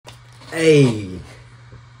Hey,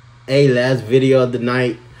 last video of the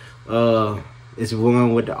night. It's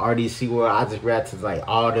one with the RDCworld. I just read to like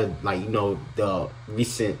all the the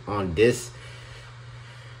recent on this.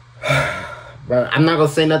 But I'm not gonna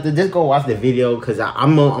say nothing. Just go watch the video because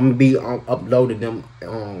I'm gonna be uploading them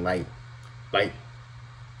on like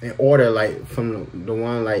in order, like from the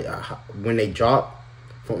one when they drop,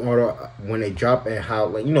 from order when they drop, and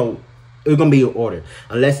how it's gonna be in order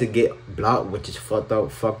unless it get blocked, which is fucked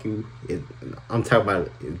up. Fuck you. I'm talking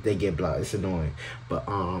about if they get blocked. It's annoying. But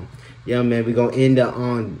yeah, man, we gonna end up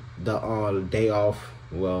on the day off.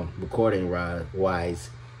 Well, recording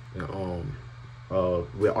wise, with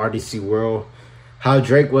RDCworld. How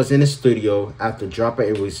Drake was in the studio after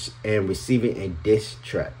dropping and receiving a diss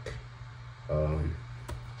track.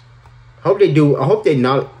 Hope they do. I hope they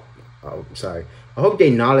not. Oh, sorry. I hope they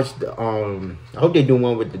acknowledge the. I hope they do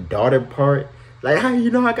one with the daughter part. Like, how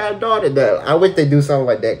you know I got a daughter? That I wish they do something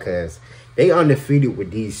like that because they undefeated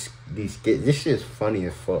with these skits. This shit's funny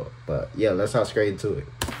as fuck. But yeah, let's hop straight into it.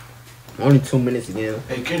 Only 2 minutes again.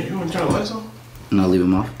 Hey, Ken, you want to turn the lights on? No, leave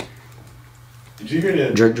them off. Did you hear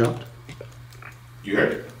that? Drake dropped. You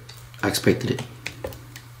heard it? I expected it.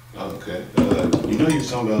 Oh, okay. You know you're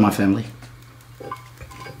talking about my family.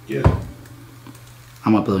 Yeah.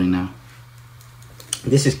 I'm uploading now.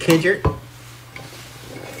 This is Kendrick.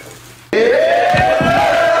 Hey,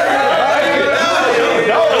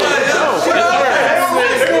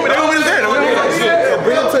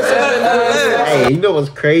 you know what's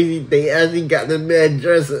crazy? They actually got the man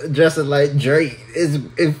dressing like Drake. It's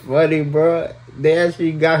funny, bro. They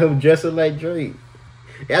actually got him dressing like Drake.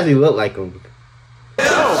 They actually look like him.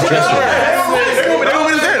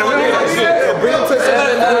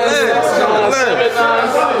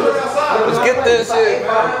 Let's get this shit.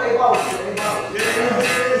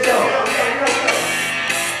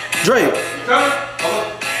 Drake.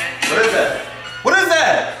 What is that? What is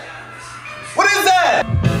that? What is that?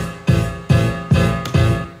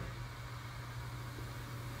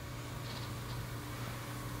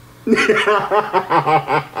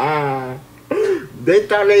 They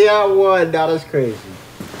thought they had one. That was crazy.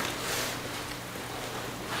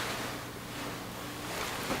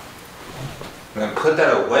 Man, put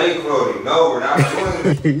that away, Cody. No, we're not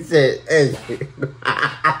doing it. He said, hey.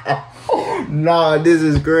 Nah, this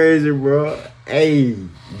is crazy, bro. Hey,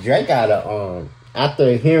 Drake gotta,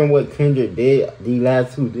 after hearing what Kendrick did, the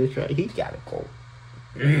last two diss tracks, he gotta go.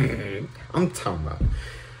 I'm talking about.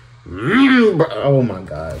 Bro. Oh my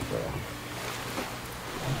God, bro.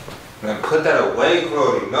 Man, put that away,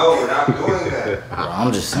 Cody. No, we're not doing that. Bro,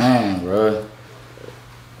 I'm just saying, bro.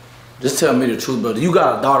 Just tell me the truth, brother. You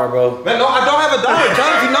got a daughter, bro. Man, no, I don't have a daughter.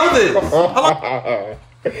 John, you know this.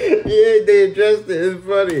 Yeah, they addressed it. It's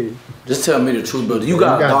funny. Just tell me the truth, brother. You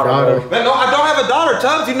got a daughter, bro. Man, no, I don't have a daughter.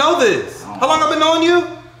 Chubbs, you know this. How long I've been knowing you?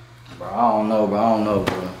 Bro, I don't know, bro. I don't know,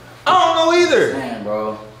 bro. I don't know either. Man,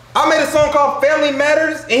 bro. I made a song called Family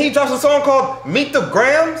Matters, and he drops a song called Meet the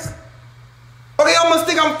Grams. Okay, y'all must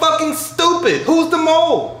think I'm fucking stupid. Who's the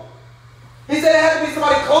mole? He said it had to be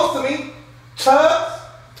somebody close to me. Chubbs?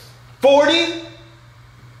 40?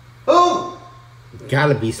 Who?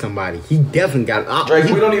 Gotta be somebody. He definitely got. Drake,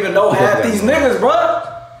 we don't even know half these niggas, bro.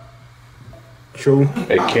 True.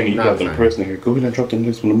 Hey, Kenny, you got them person here. Go ahead and drop them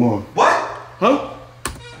links from tomorrow. What? Huh?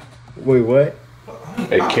 Wait, what?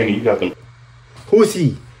 Hey, Kenny, you got them Who's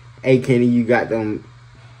he? Hey, Kenny, you got them.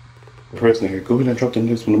 person here. Go ahead and drop them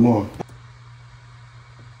links from tomorrow.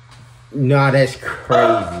 Nah, that's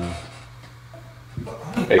crazy.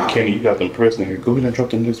 Hey, Kenny, you got them person here. Go ahead and drop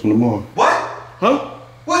them links from tomorrow. What? Huh?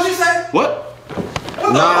 What'd you say? What?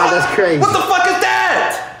 What Nah, that's crazy. What the fuck is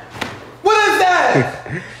that? What is that?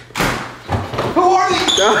 Who are you?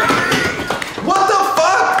 What the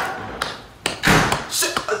fuck?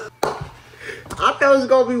 I thought it was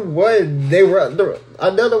gonna be one. They were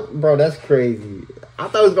another, bro. That's crazy. I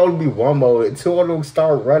thought it was gonna be one more. And two of them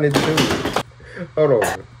start running too. Hold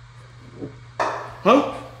on.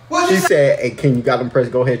 Huh? She said, "Hey, Ken, you got them press.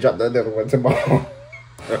 Go ahead, and drop the other one tomorrow."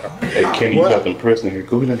 Hey, Kenny, you got them person here.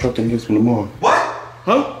 Go ahead and drop them links from tomorrow. What?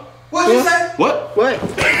 Huh? What'd you say? What? What? What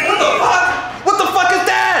the fuck? What the fuck is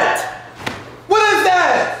that? What is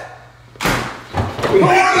that? Who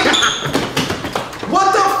are you?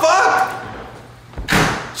 What the fuck?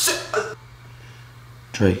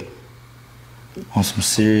 Drake, on some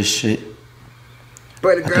serious shit,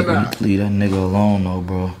 But I think we need to leave that nigga alone, though,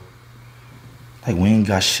 bro. Like, we ain't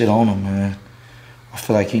got shit on him, man. I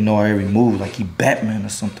feel like he know our every move, like he Batman or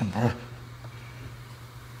something, bro.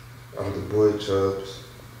 I'm the boy, Chubbs.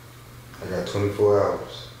 I got 24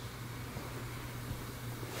 hours.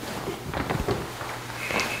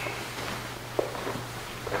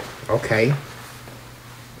 Okay.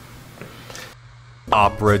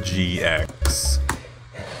 Opera GX.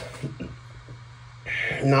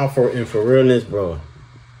 Now for realness, bro.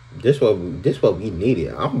 This what we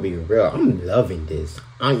needed. I'm being real. I'm loving this.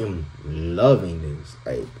 I am loving this.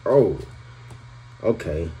 Like, bro.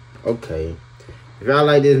 Okay. If y'all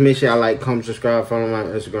like this, make sure y'all like, comment, subscribe, follow my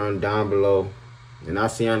Instagram down below. And I'll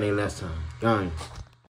see y'all next time. Done.